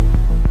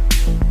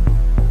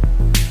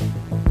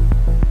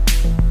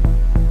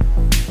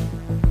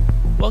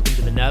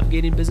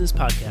Navigating Business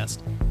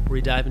podcast, where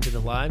we dive into the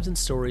lives and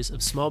stories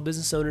of small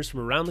business owners from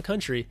around the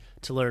country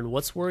to learn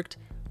what's worked,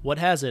 what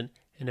hasn't,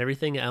 and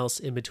everything else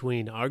in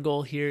between. Our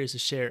goal here is to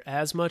share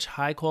as much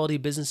high-quality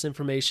business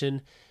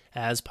information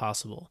as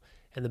possible.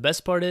 And the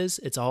best part is,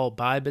 it's all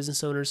by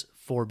business owners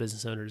for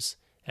business owners.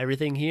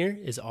 Everything here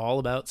is all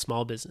about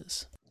small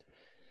business.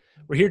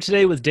 We're here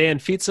today with Dan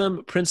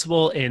Feetsum,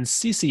 Principal and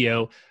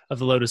CCO of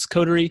the Lotus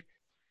Coterie.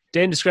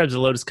 Dan describes the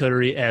Lotus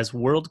Coterie as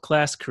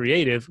world-class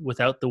creative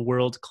without the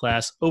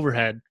world-class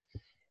overhead.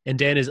 And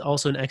Dan is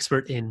also an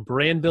expert in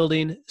brand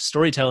building,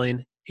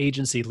 storytelling,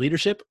 agency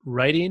leadership,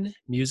 writing,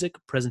 music,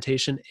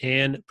 presentation,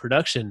 and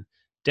production.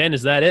 Dan,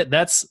 is that it?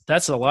 That's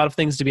a lot of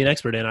things to be an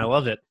expert in. I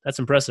love it. That's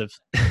impressive.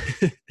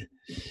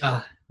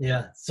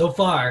 Yeah. So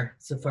far.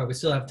 We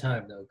still have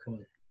time though. Come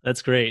on.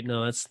 That's great.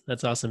 No,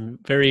 that's awesome.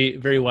 Very,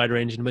 very wide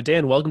ranging. But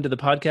Dan, welcome to the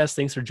podcast.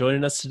 Thanks for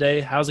joining us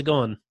today. How's it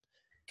going?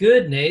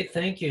 Good, Nate.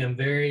 Thank you. I'm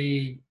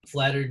very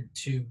flattered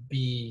to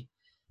be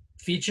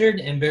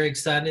featured and very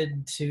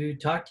excited to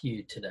talk to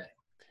you today.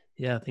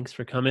 Yeah, thanks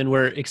for coming.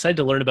 We're excited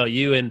to learn about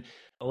you and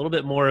a little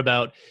bit more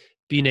about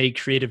being a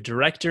creative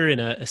director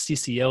and a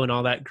CCO and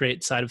all that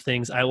great side of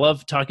things. I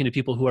love talking to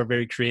people who are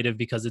very creative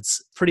because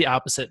it's pretty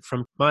opposite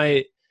from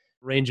my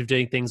range of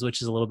doing things,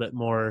 which is a little bit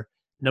more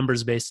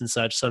numbers based and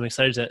such. So I'm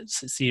excited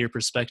to see your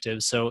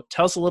perspective. So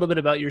tell us a little bit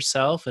about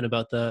yourself and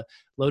about the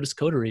Lotus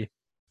Coterie.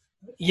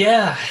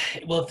 Yeah.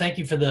 Well, thank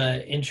you for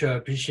the intro. I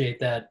appreciate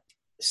that.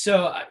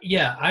 So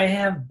yeah, I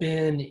have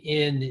been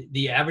in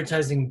the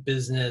advertising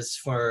business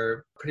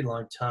for a pretty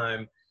long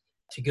time.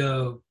 To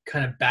go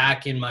kind of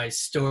back in my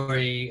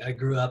story, I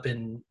grew up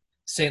in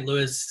St.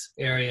 Louis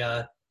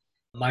area,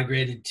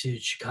 migrated to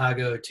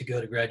Chicago to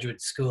go to graduate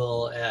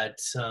school at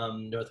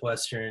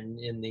Northwestern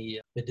in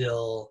the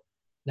Medill,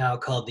 now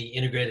called the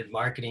Integrated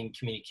Marketing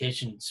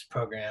Communications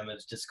Program.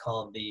 It's just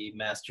called the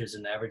Masters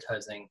in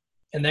Advertising.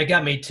 And that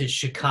got me to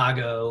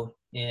Chicago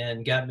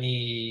and got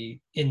me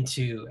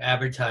into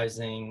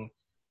advertising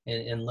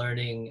and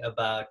learning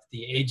about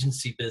the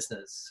agency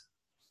business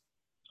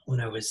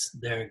when I was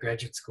there in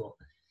graduate school.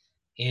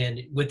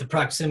 And with the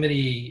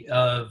proximity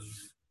of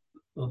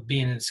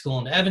being in school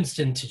in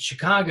Evanston to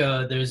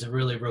Chicago, there's a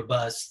really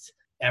robust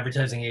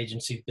advertising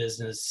agency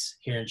business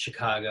here in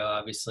Chicago,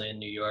 obviously in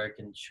New York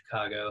and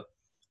Chicago,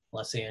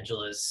 Los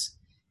Angeles.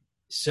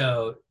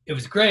 So it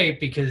was great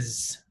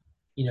because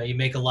you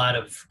make a lot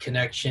of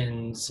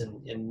connections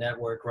and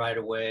network right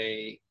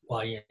away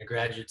while you're in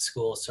graduate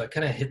school. So I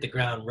kind of hit the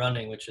ground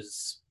running, which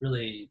is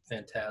really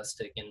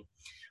fantastic. And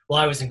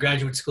while I was in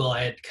graduate school,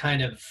 I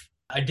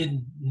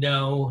didn't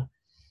know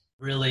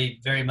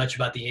really very much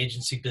about the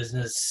agency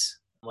business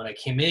when I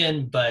came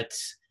in, but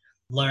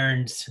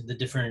learned the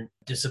different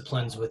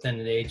disciplines within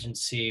an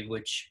agency,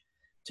 which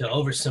to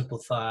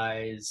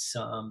oversimplify is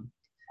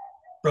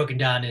broken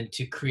down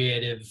into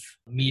creative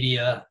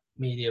media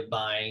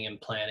buying and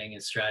planning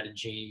and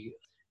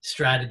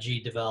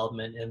strategy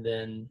development, and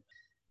then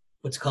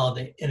what's called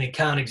an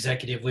account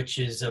executive, which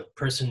is a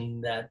person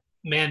that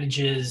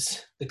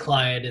manages the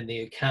client and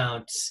the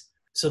accounts.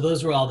 So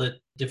those were all the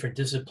different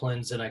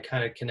disciplines, and I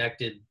kind of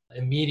connected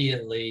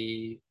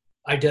immediately,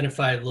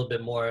 identified a little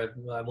bit more.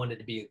 I wanted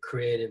to be a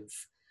creative,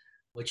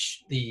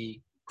 which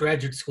the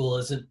graduate school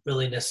isn't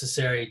really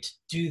necessary to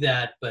do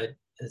that, but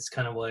it's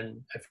kind of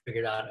when I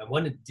figured out I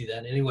wanted to do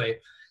that anyway.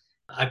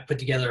 I put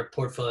together a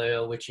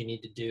portfolio, which you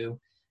need to do,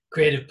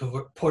 creative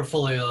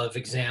portfolio of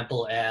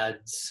example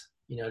ads,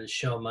 to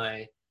show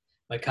my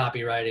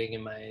copywriting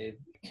and my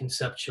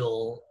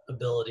conceptual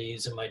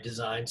abilities and my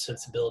design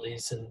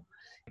sensibilities. And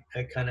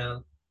I kind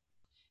of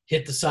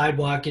hit the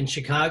sidewalk in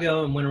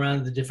Chicago and went around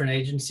to the different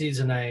agencies.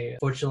 And I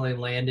fortunately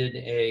landed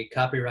a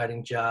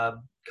copywriting job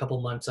a couple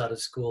months out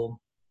of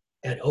school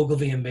at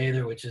Ogilvy and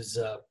Mather, which is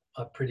a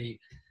pretty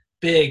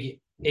big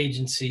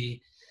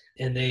agency.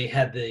 And they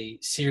had the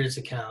Sears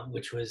account,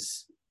 which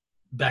was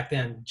back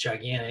then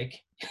gigantic.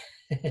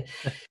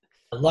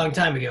 A long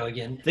time ago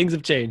again. Things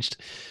have changed.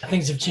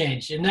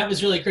 And that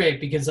was really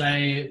great because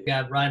I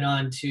got right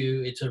on to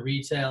it's a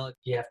retail.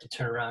 You have to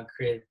turn around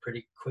creative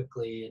pretty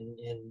quickly.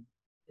 And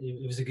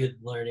it was a good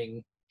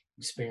learning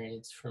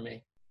experience for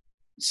me.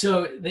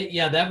 So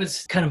that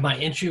was kind of my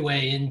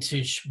entryway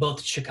into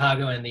both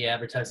Chicago and the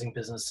advertising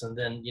business. And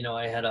then,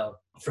 I had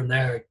from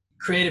there,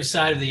 creative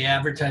side of the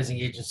advertising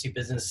agency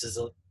business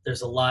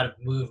there's a lot of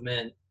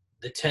movement.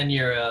 The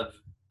tenure of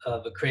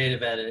a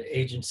creative at an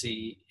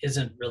agency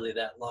isn't really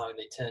that long.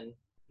 They tend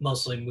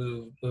mostly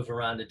move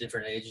around to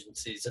different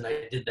agencies. And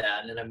I did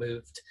that. And I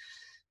moved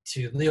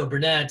to Leo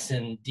Burnett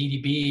and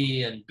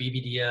DDB and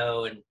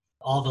BBDO and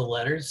all the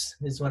letters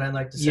is what I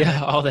like to say.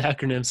 Yeah, all the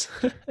acronyms.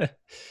 I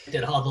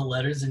did all the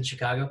letters in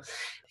Chicago.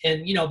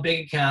 And,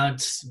 big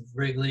accounts,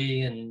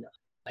 Wrigley and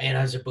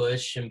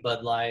Anheuser-Busch and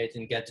Bud Light,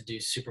 and got to do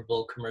Super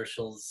Bowl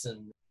commercials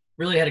and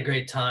really had a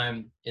great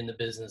time in the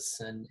business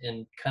and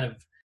kind of,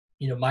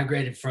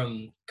 migrated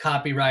from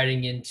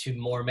copywriting into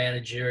more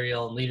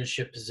managerial and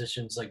leadership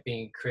positions, like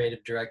being a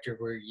creative director,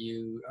 where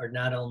you are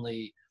not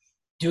only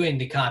doing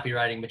the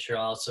copywriting, but you're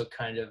also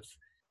kind of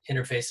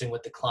interfacing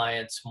with the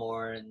clients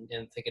more and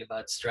thinking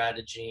about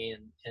strategy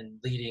and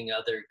leading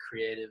other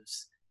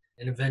creatives.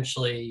 And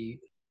eventually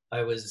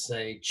I was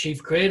a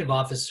chief creative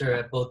officer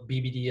at both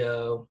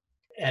BBDO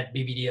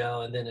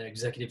and then an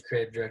executive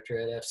creative director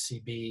at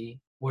FCB,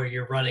 where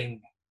you're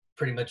running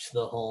pretty much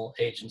the whole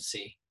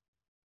agency.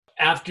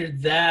 After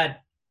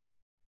that,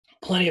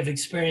 plenty of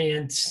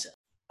experience,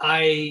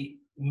 I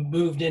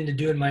moved into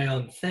doing my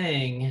own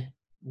thing,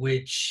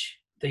 which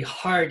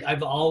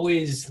I've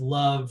always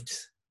loved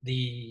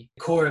the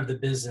core of the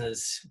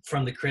business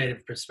from the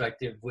creative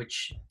perspective,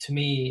 which to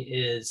me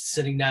is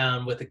sitting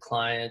down with a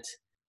client,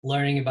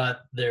 learning about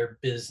their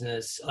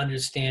business,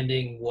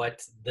 understanding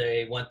what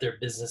they want their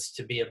business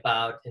to be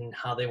about and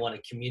how they want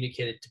to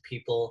communicate it to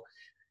people,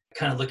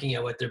 kind of looking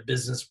at what their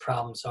business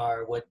problems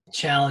are, what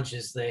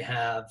challenges they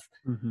have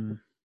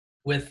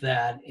with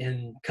that,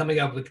 and coming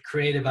up with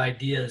creative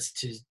ideas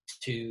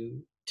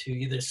to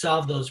either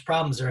solve those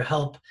problems or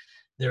help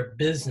their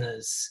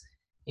business.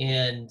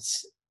 And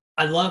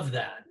I love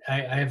that.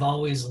 I've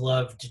always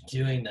loved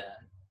doing that.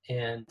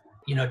 And,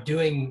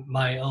 doing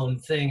my own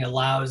thing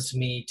allows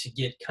me to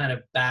get kind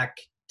of back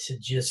to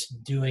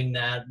just doing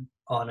that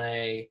on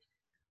a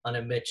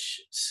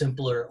much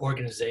simpler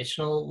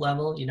organizational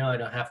level. I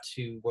don't have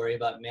to worry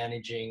about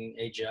managing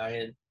a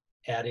giant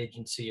ad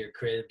agency or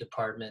creative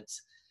departments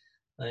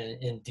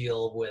and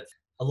deal with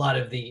a lot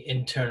of the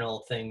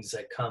internal things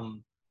that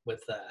come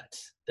with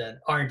that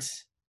aren't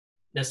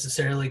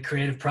necessarily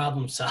creative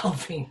problem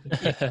solving.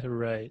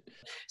 Right.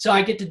 So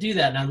I get to do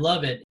that and I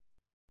love it.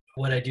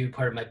 What I do,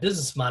 part of my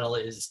business model,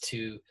 is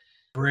to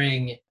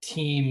bring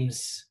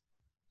teams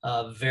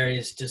of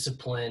various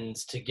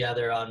disciplines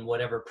together on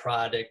whatever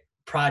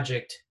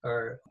project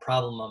or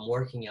problem I'm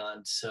working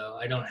on. So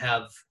I don't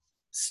have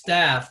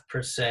staff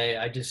per se.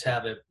 I just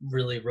have a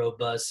really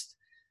robust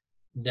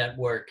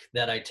network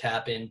that I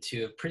tap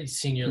into, of pretty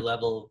senior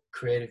level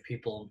creative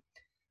people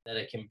that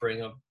I can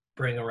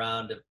bring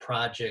around a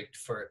project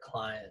for a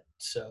client.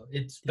 So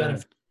it's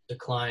benefit to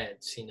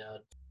clients,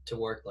 to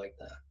work like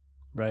that.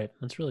 Right.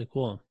 That's really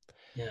cool.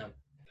 Yeah.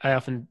 I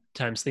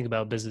oftentimes think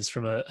about business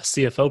from a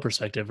CFO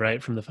perspective,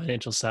 right? From the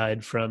financial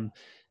side, from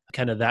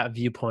kind of that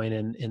viewpoint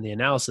and the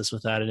analysis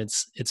with that. And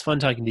it's fun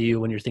talking to you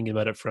when you're thinking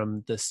about it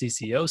from the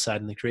CCO side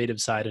and the creative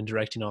side and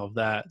directing all of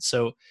that.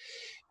 So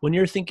when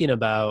you're thinking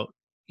about,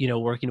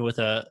 working with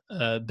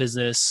a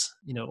business,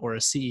 or a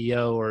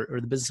CEO or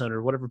the business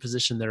owner, whatever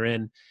position they're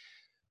in,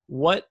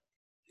 what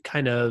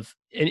kind of,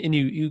 and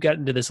you got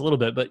into this a little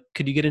bit, but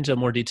could you get into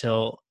more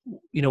detail?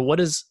 What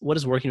does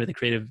working with a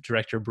creative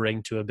director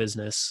bring to a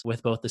business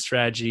with both the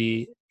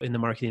strategy in the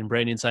marketing and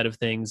branding side of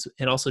things,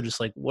 and also just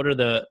like what are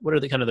the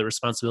kind of the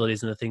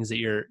responsibilities and the things that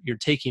you're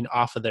taking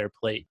off of their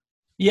plate?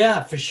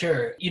 Yeah, for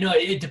sure.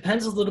 It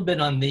depends a little bit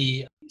on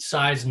the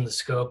size and the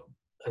scope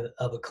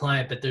of a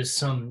client, but there's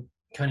some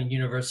kind of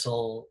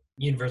universal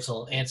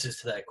answers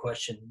to that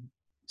question.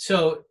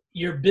 So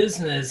your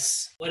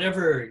business,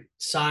 whatever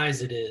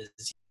size it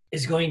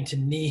is going to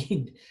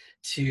need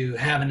to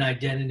have an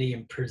identity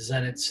and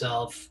present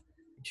itself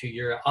to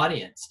your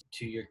audience,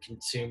 to your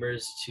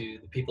consumers, to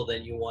the people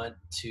that you want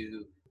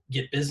to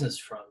get business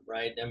from,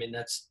 right? I mean,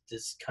 that's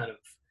just kind of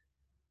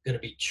going to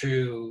be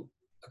true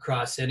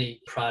across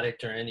any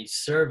product or any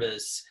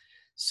service.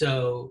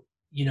 So,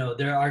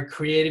 there are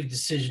creative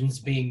decisions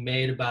being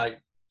made about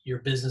your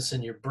business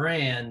and your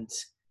brand,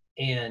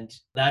 and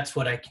that's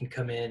what I can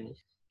come in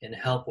and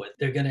help with.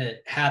 They're going to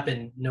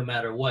happen no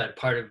matter what.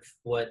 Part of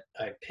what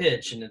I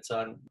pitch, and it's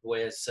on the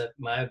way I set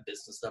my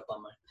business up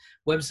on my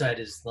website,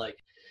 is like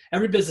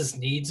every business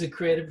needs a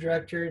creative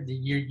director.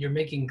 You're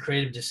making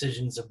creative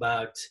decisions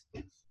about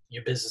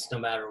your business no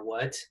matter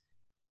what.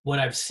 What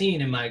I've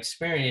seen in my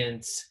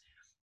experience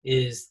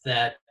is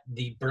that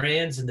the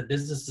brands and the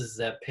businesses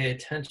that pay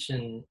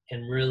attention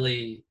and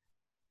really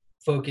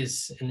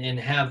focus and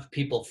have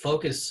people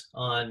focus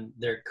on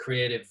their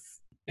creative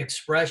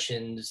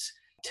expressions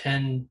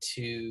tend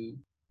to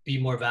be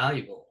more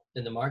valuable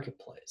in the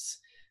marketplace.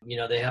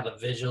 They have a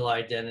visual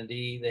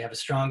identity, they have a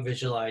strong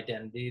visual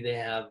identity, they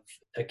have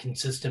a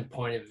consistent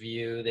point of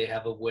view, they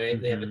have a way,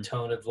 they have a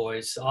tone of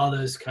voice, all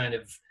those kind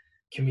of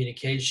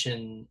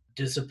communication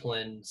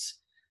disciplines.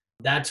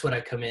 That's what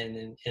I come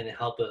in and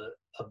help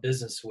a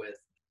business with.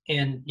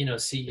 And,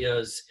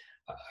 CEOs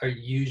are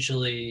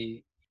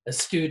usually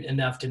astute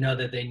enough to know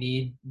that they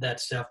need that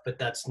stuff, but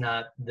that's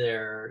not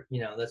their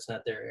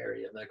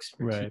area of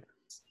expertise.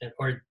 Right.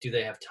 Or do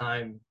they have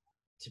time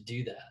to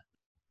do that?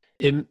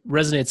 It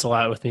resonates a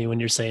lot with me when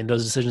you're saying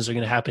those decisions are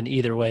going to happen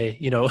either way.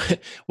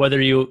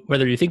 Whether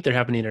you think they're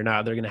happening or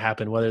not, they're going to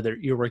happen. Whether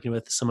you're working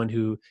with someone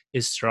who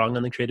is strong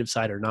on the creative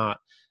side or not.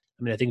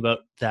 I mean, I think about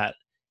that.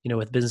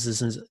 With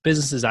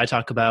businesses I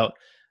talk about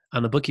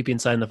on the bookkeeping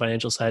side and the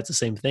financial side, it's the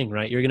same thing,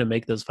 right? You're going to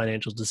make those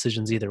financial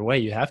decisions either way.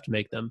 You have to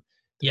make them.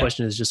 The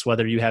question is just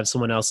whether you have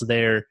someone else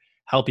there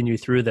helping you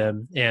through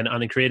them. And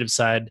on the creative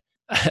side,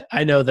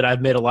 I know that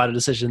I've made a lot of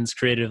decisions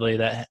creatively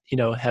that,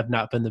 have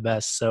not been the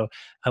best. So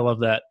I love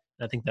that.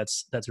 I think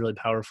that's really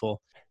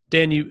powerful.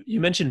 Dan, you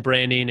mentioned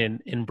branding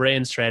and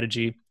brand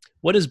strategy.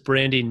 What does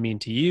branding mean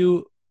to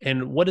you?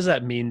 And what does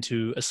that mean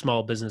to a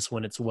small business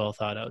when it's well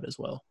thought out as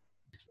well?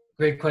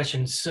 Great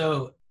question.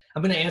 So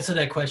I'm going to answer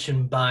that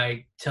question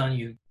by telling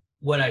you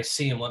what I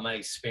see and what my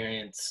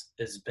experience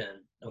has been.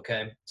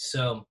 Okay.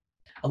 So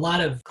a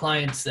lot of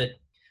clients that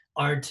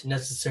aren't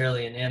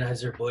necessarily an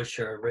Anheuser-Busch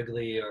or a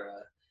Wrigley or a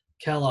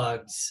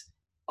Kellogg's,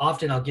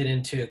 often I'll get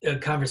into a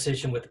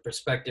conversation with a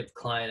prospective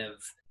client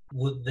of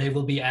they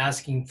will be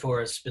asking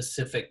for a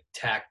specific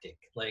tactic,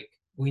 like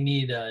we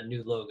need a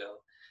new logo,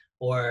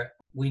 or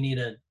we need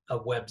a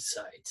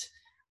website,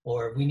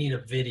 or we need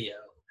a video,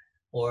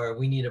 or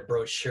we need a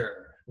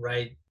brochure,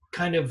 right?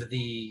 Kind of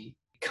the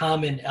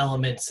common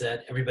elements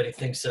that everybody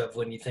thinks of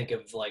when you think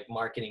of like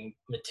marketing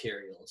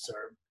materials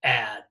or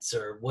ads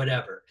or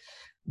whatever.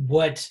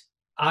 What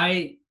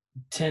I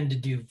tend to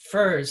do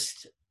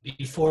first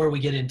before we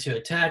get into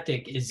a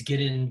tactic is get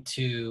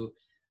into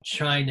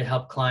trying to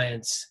help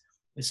clients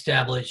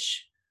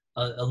establish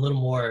a little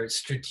more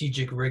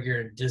strategic rigor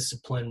and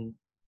discipline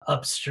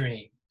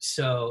upstream.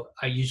 So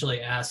I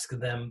usually ask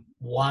them,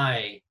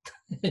 why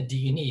do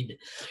you need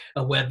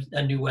a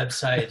new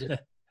website?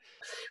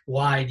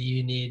 Why do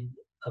you need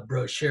a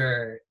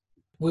brochure?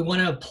 We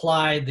want to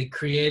apply the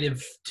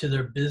creative to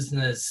their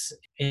business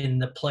in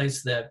the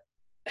place that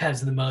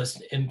has the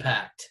most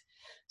impact.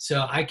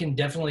 So I can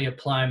definitely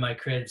apply my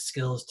creative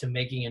skills to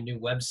making a new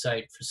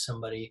website for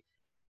somebody.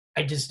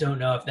 I just don't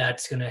know if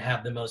that's going to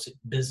have the most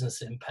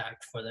business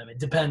impact for them. It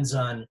depends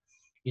on,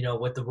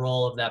 what the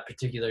role of that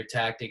particular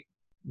tactic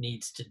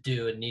needs to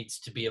do and needs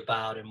to be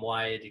about and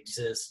why it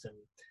exists.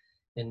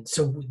 And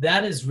so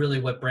that is really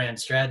what brand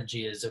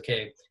strategy is.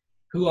 Okay,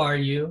 who are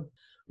you?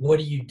 What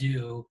do you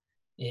do?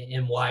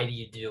 And why do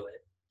you do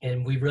it?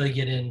 And we really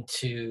get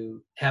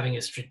into having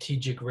a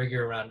strategic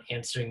rigor around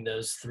answering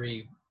those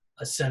three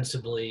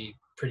ostensibly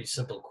pretty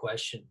simple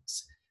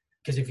questions.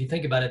 Because if you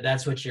think about it,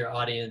 that's what your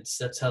audience,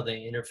 that's how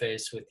they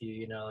interface with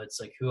you. It's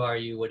like, who are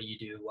you? What do you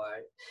do? Why?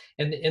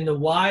 And the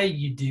why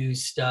you do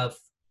stuff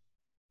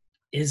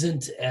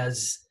isn't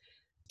as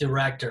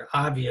direct or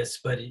obvious,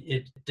 but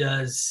it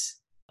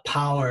does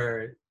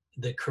power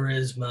the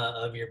charisma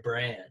of your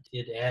brand.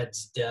 It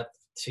adds depth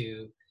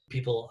to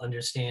people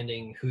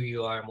understanding who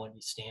you are and what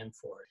you stand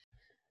for.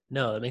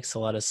 No, that makes a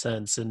lot of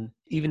sense. And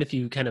even if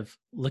you kind of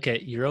look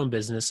at your own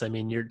business, I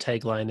mean, your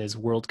tagline is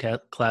world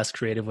class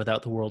creative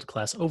without the world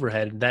class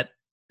overhead. That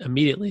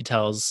immediately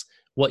tells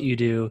what you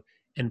do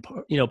and,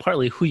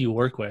 partly who you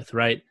work with,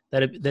 right?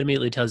 That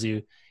immediately tells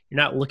you you're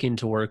not looking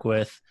to work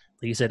with,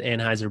 like you said,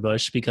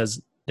 Anheuser-Busch,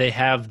 because they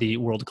have the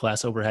world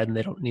class overhead and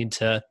they don't need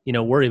to,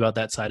 worry about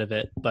that side of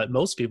it. But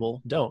most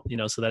people don't,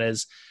 so that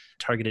is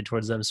targeted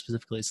towards them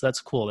specifically. So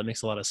that's cool. That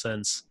makes a lot of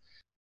sense.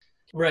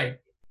 Right.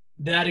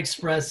 That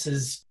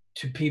expresses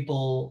to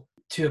people,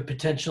 to a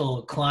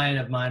potential client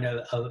of mine,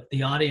 of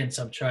the audience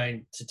I'm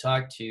trying to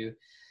talk to,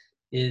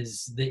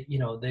 is that,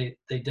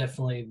 they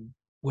definitely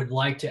would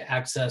like to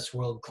access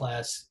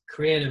world-class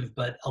creative,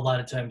 but a lot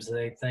of times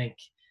they think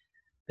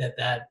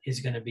that is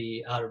going to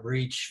be out of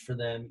reach for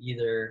them,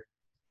 either,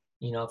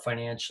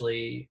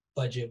 financially,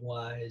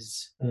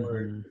 budget-wise,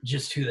 or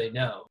just who they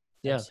know.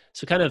 Yeah.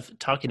 So kind of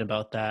talking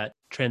about that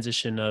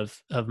transition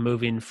of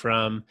moving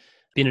from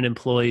being an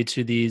employee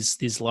to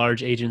these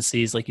large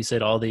agencies, like you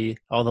said, all the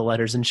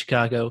letters in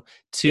Chicago,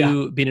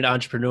 to being an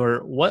entrepreneur.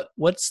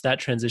 What's that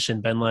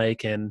transition been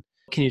like, and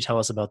can you tell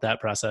us about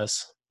that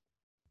process?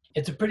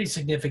 It's a pretty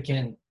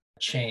significant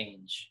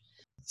change.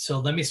 So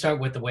let me start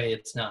with the way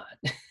it's not.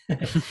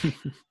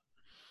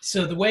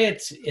 So the way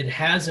it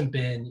hasn't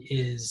been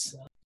is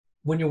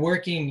when you're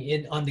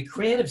working on the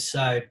creative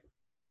side,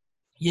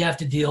 you have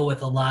to deal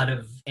with a lot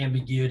of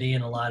ambiguity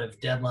and a lot of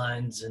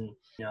deadlines and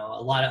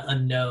a lot of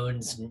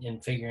unknowns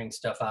and figuring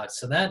stuff out.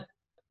 So that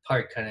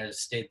part kind of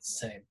stayed the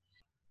same.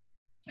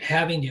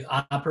 Having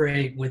to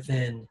operate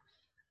within,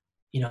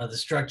 the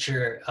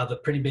structure of a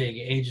pretty big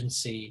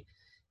agency,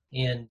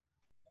 and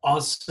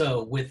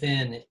also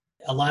within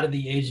a lot of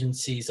the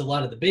agencies, a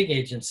lot of the big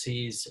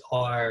agencies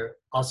are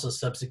also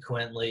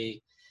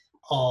subsequently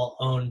all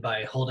owned by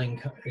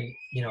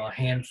a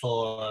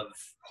handful of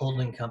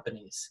holding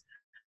companies.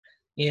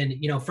 And,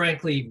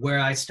 frankly, where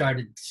I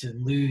started to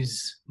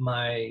lose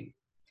my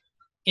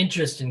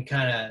interest and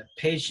kind of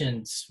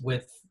patience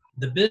with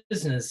the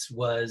business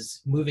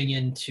was moving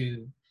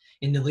into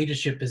the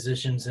leadership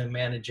positions and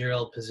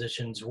managerial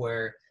positions,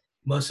 where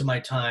most of my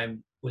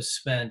time was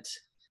spent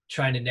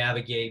trying to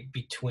navigate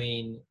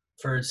between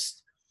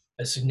first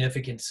a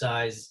significant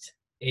sized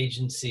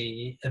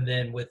agency and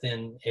then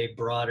within a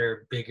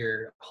broader,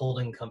 bigger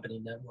holding company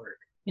network.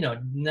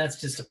 And that's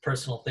just a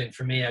personal thing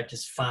for me. I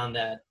just found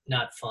that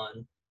not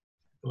fun.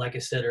 Like I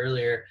said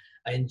earlier,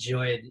 I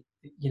enjoyed,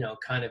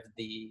 kind of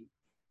the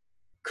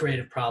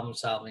creative problem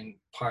solving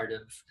part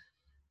of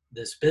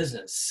this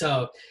business.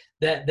 So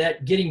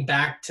that getting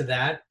back to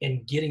that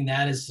and getting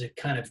that as the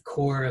kind of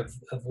core of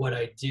what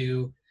I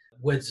do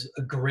was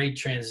a great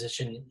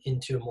transition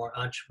into a more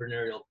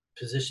entrepreneurial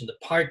position.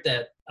 The part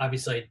that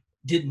obviously I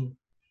didn't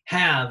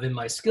have in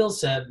my skill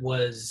set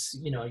was,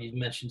 you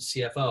mentioned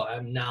CFO.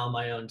 I'm now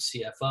my own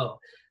CFO.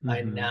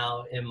 I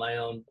now am my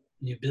own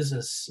new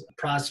business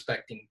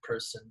prospecting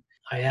person.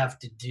 I have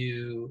to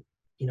do,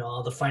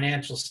 all the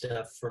financial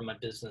stuff for my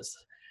business.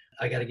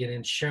 I got to get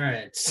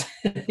insurance.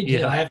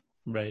 Yeah. I have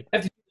Right.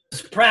 to do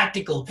those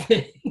practical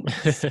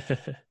things.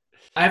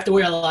 I have to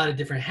wear a lot of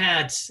different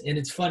hats. And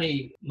it's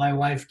funny, my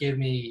wife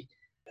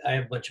I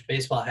have a bunch of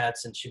baseball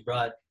hats, and she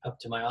brought up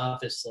to my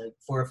office like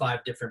 4 or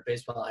 5 different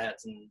baseball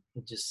hats and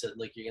just said,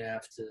 like,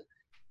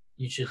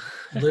 you should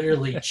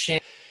literally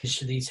change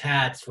these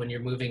hats when you're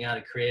moving out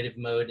of creative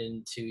mode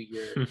into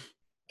your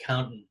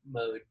accountant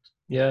mode.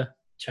 Yeah.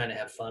 Trying to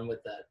have fun with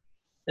that.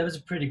 That was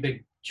a pretty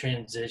big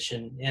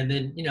transition. And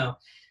then,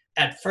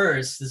 at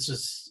first, this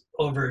was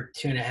over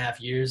 2.5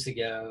 years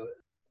ago,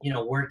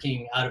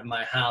 working out of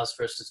my house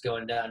versus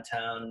going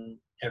downtown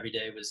every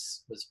day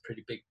was a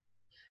pretty big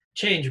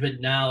change. But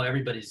now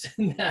everybody's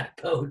in that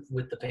boat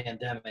with the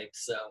pandemic.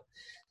 So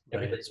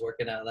everybody's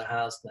working out of the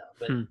house now.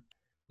 But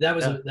that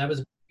was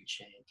a big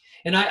change.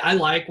 And I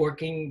like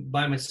working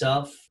by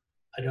myself.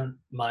 I don't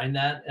mind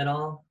that at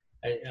all.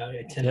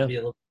 I tend to be a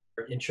little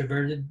more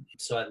introverted,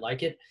 so I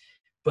like it.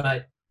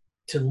 But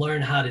to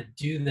learn how to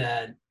do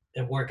that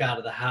and work out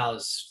of the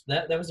house,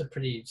 that was a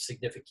pretty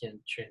significant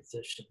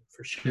transition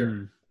for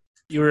sure.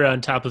 You were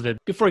on top of it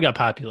before it got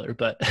popular,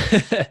 but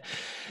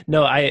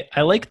no,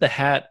 I like the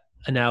hat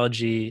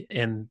analogy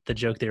and the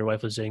joke that your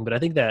wife was doing, but I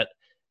think that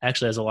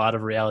actually has a lot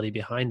of reality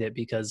behind it,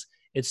 because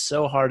it's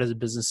so hard as a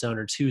business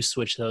owner to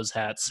switch those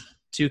hats,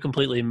 to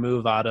completely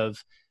move out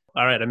of,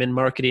 all right, I'm in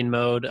marketing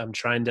mode, I'm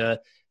trying to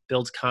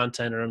build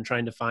content, or I'm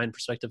trying to find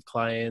prospective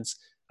clients.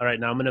 All right,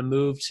 now I'm going to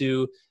move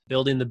to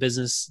building the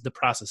business, the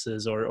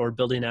processes, or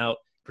building out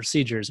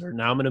procedures, or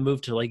now I'm going to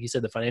move to, like you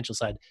said, the financial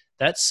side.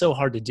 That's so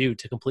hard to do,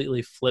 to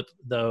completely flip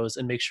those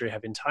and make sure you're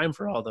having time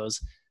for all those.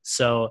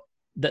 So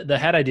the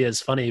hat idea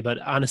is funny, but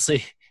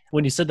honestly,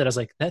 when you said that, I was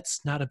like, that's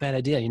not a bad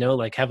idea,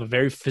 like have a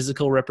very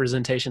physical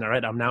representation. All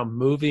right, I'm now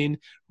moving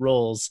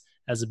roles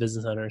as a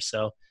business owner.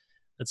 So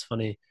that's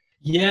funny.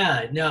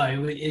 Yeah,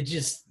 no, it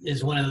just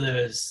is one of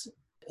those,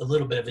 a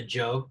little bit of a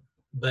joke,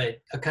 but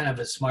a kind of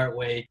a smart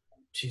way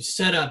to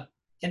set up,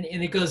 and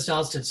it goes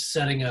also to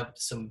setting up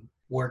some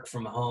work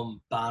from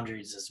home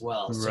boundaries as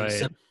well. So you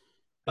set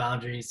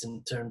boundaries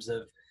in terms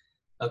of,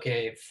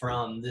 okay,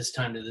 from this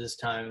time to this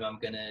time, I'm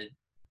going to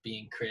be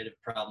in creative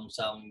problem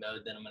solving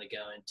mode. Then I'm going to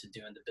go into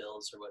doing the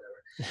bills or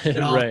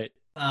whatever. But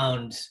I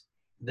found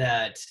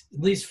that, at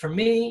least for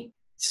me,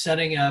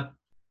 setting up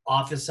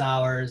office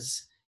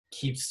hours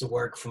keeps the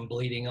work from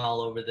bleeding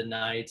all over the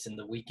nights and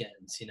the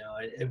weekends.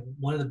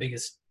 One of the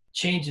biggest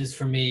changes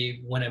for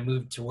me when I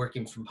moved to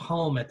working from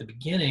home at the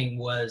beginning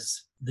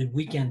was the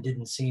weekend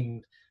didn't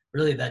seem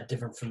really that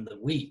different from the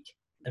week.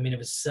 I mean, it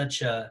was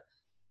such a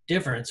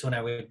difference when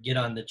I would get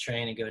on the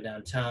train and go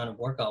downtown and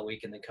work all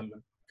week and then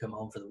come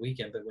home for the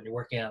weekend. But when you're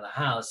working out of the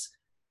house,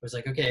 it was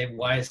like, okay,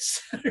 why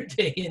is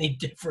Saturday any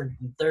different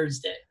than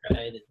Thursday,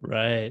 right?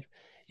 Right.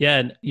 Yeah,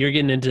 and you're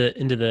getting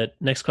into the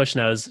next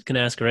question I was going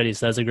to ask already,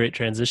 so that's a great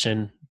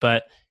transition.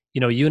 But,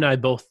 you and I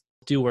both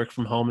do work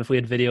from home. If we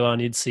had video on,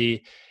 you'd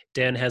see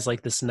Dan has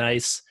like this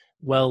nice,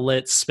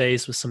 well-lit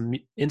space with some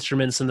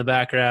instruments in the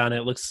background.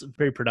 It looks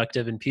very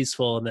productive and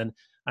peaceful. And then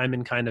I'm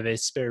in kind of a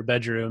spare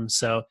bedroom,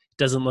 so it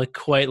doesn't look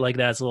quite like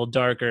that. It's a little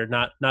darker,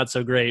 not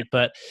so great.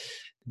 But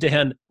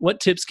Dan, what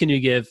tips can you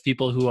give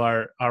people who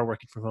are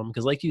working from home?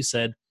 Because like you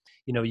said,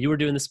 you were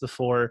doing this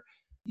before.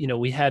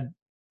 We had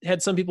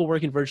some people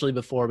working virtually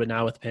before, but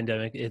now with the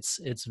pandemic,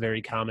 it's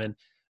very common.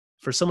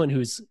 For someone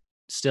who's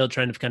still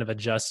trying to kind of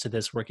adjust to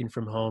this working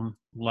from home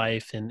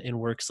life and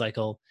work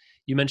cycle,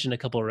 you mentioned a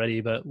couple already,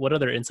 but what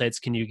other insights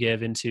can you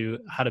give into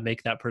how to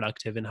make that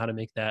productive and how to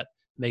make that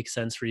make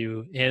sense for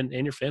you and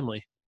your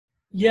family?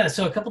 Yeah,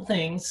 so a couple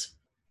things.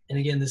 And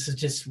again, this is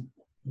just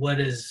what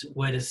has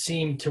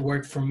seemed to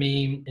work for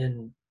me,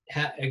 and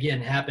again,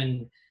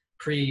 happened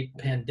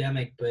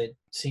pre-pandemic, but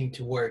seemed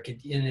to work. And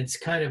it's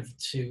kind of,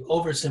 to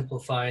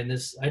oversimplify, and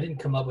this, I didn't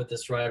come up with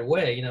this right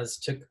away. This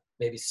took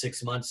maybe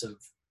 6 months of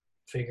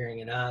figuring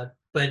it out.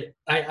 But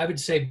I would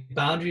say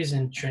boundaries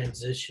and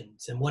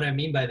transitions. And what I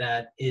mean by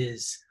that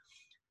is,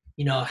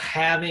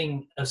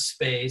 having a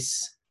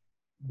space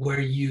where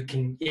you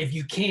can, if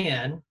you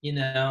can,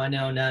 I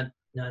know not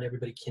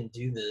everybody can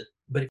do this,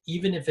 but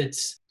even if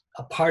it's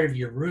a part of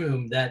your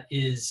room that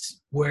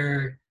is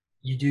where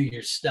you do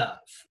your stuff.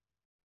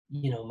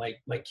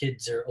 My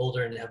kids are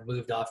older and have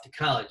moved off to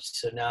college,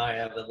 so now I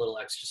have a little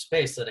extra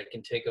space that I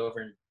can take over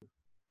and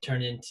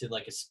turn into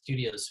like a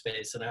studio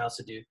space. And I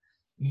also do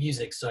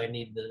music, so I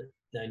need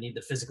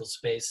the physical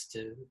space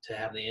to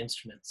have the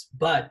instruments.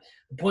 But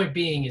the point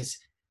being is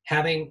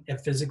having a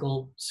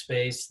physical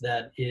space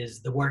that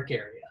is the work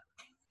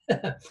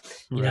area.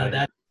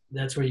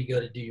 That's where you go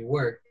to do your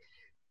work.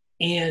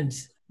 And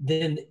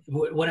then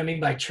what I mean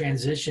by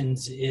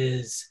transitions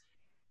is,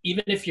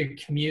 even if your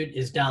commute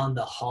is down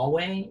the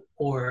hallway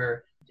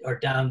or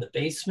down the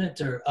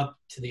basement or up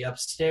to the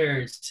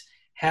upstairs,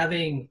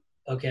 having,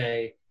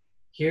 okay,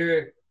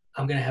 here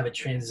I'm going to have a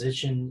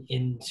transition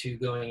into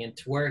going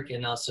into work.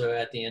 And also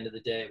at the end of the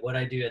day, what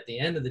I do at the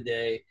end of the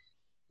day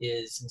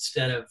is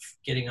instead of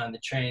getting on the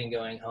train and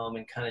going home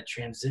and kind of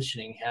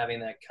transitioning, having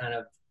that kind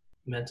of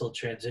mental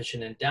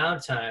transition and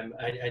downtime,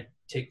 I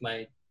take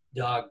my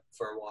dog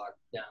for a walk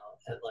now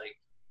at like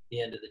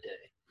the end of the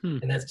day.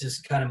 And that's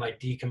just kind of my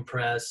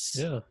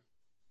decompress,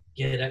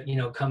 get,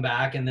 come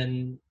back. And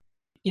then,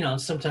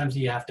 sometimes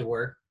you have to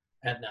work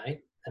at night.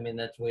 I mean,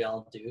 that's we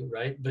all do,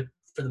 right? But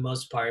for the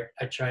most part,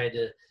 I try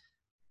to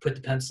put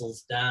the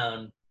pencils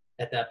down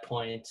at that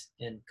point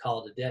and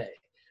call it a day.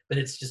 But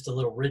it's just a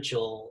little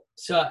ritual.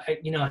 So,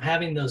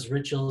 having those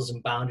rituals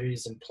and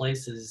boundaries and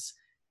places,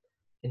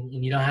 and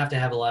you don't have to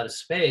have a lot of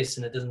space,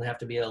 and it doesn't have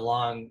to be a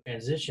long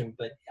transition,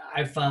 but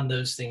I found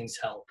those things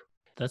help.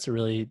 That's a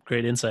really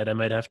great insight. I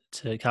might have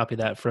to copy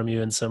that from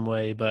you in some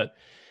way. But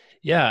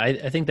yeah,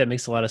 I think that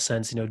makes a lot of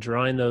sense.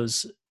 Drawing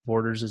those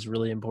borders is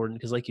really important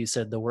because, like you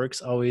said, the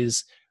work's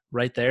always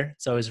right there.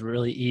 It's always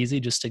really easy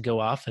just to go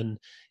off and,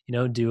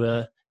 do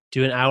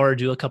an hour,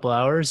 do a couple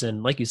hours.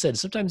 And like you said,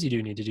 sometimes you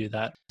do need to do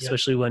that,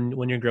 especially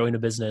when you're growing a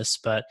business,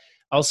 but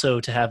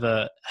also to have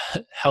a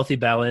healthy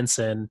balance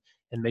and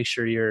make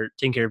sure you're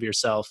taking care of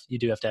yourself. You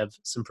do have to have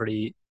some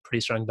pretty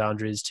strong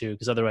boundaries too,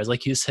 because otherwise,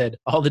 like you said,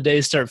 all the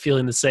days start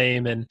feeling the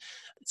same and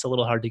it's a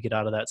little hard to get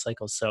out of that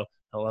cycle. So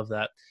I love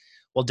that.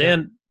 Well,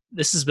 Dan,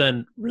 this has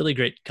been really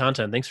great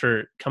content. Thanks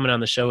for coming on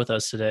the show with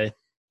us today.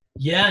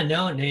 Yeah,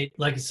 no, Nate,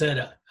 like I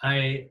said,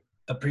 I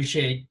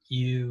appreciate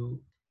you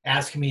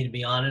asking me to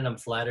be on it. I'm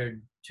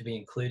flattered to be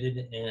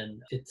included,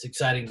 and it's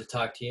exciting to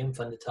talk to you and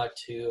fun to talk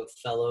to a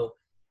fellow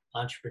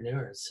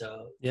entrepreneur.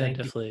 So yeah,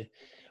 definitely.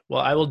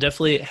 Well, I will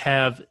definitely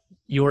have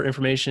your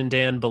information,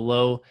 Dan,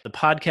 below the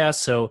podcast.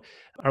 So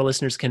our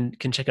listeners can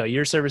check out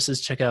your services,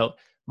 check out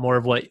more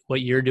of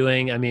what you're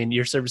doing. I mean,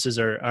 your services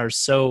are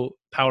so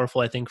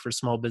powerful, I think, for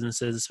small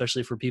businesses,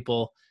 especially for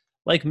people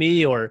like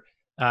me, or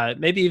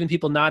maybe even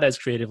people not as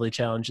creatively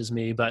challenged as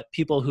me, but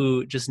people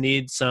who just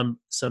need some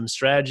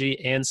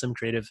strategy and some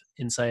creative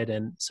insight.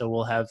 And so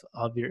we'll have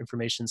all of your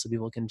information so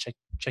people can check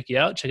you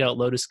out, check out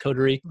Lotus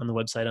Coterie on the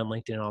website, on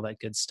LinkedIn, and all that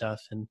good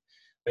stuff, and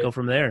go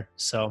from there.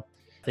 So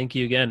thank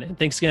you again. And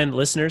thanks again,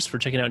 listeners, for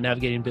checking out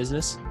Navigating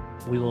Business.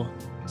 We will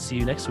see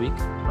you next week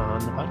on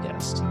the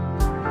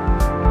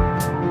podcast.